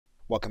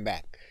Welcome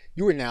back.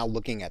 You are now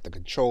looking at the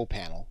control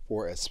panel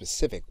for a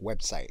specific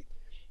website.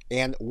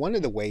 And one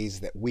of the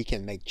ways that we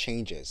can make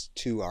changes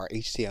to our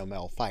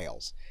HTML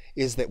files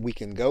is that we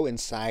can go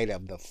inside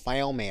of the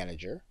file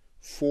manager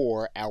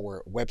for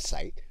our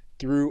website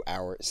through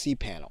our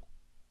cPanel.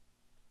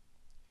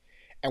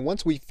 And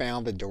once we've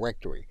found the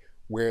directory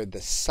where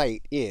the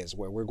site is,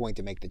 where we're going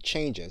to make the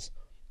changes,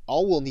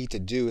 all we'll need to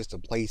do is to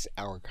place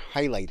our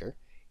highlighter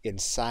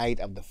inside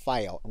of the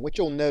file. And what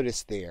you'll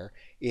notice there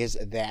is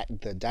that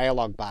the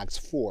dialog box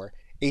for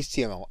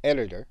HTML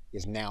editor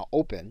is now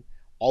open.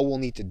 All we'll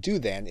need to do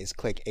then is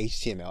click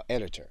HTML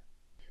editor.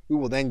 We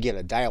will then get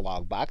a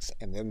dialog box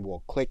and then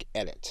we'll click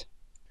edit.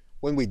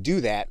 When we do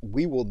that,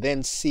 we will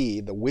then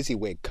see the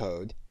WYSIWYG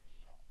code.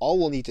 All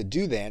we'll need to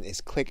do then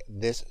is click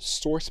this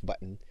source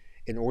button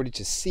in order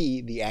to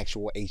see the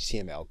actual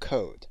HTML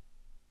code.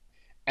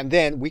 And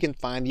then we can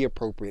find the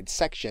appropriate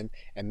section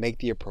and make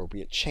the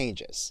appropriate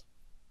changes.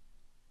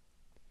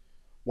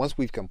 Once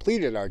we've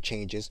completed our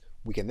changes,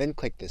 we can then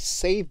click the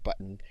Save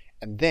button,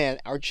 and then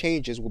our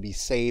changes will be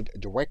saved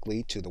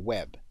directly to the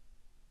web.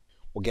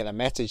 We'll get a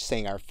message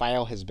saying our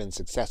file has been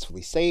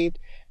successfully saved,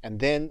 and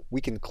then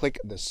we can click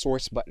the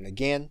Source button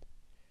again.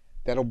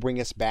 That'll bring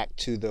us back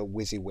to the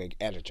WYSIWYG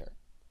editor.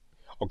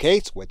 Okay,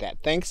 so with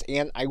that, thanks,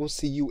 and I will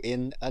see you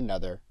in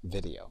another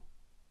video.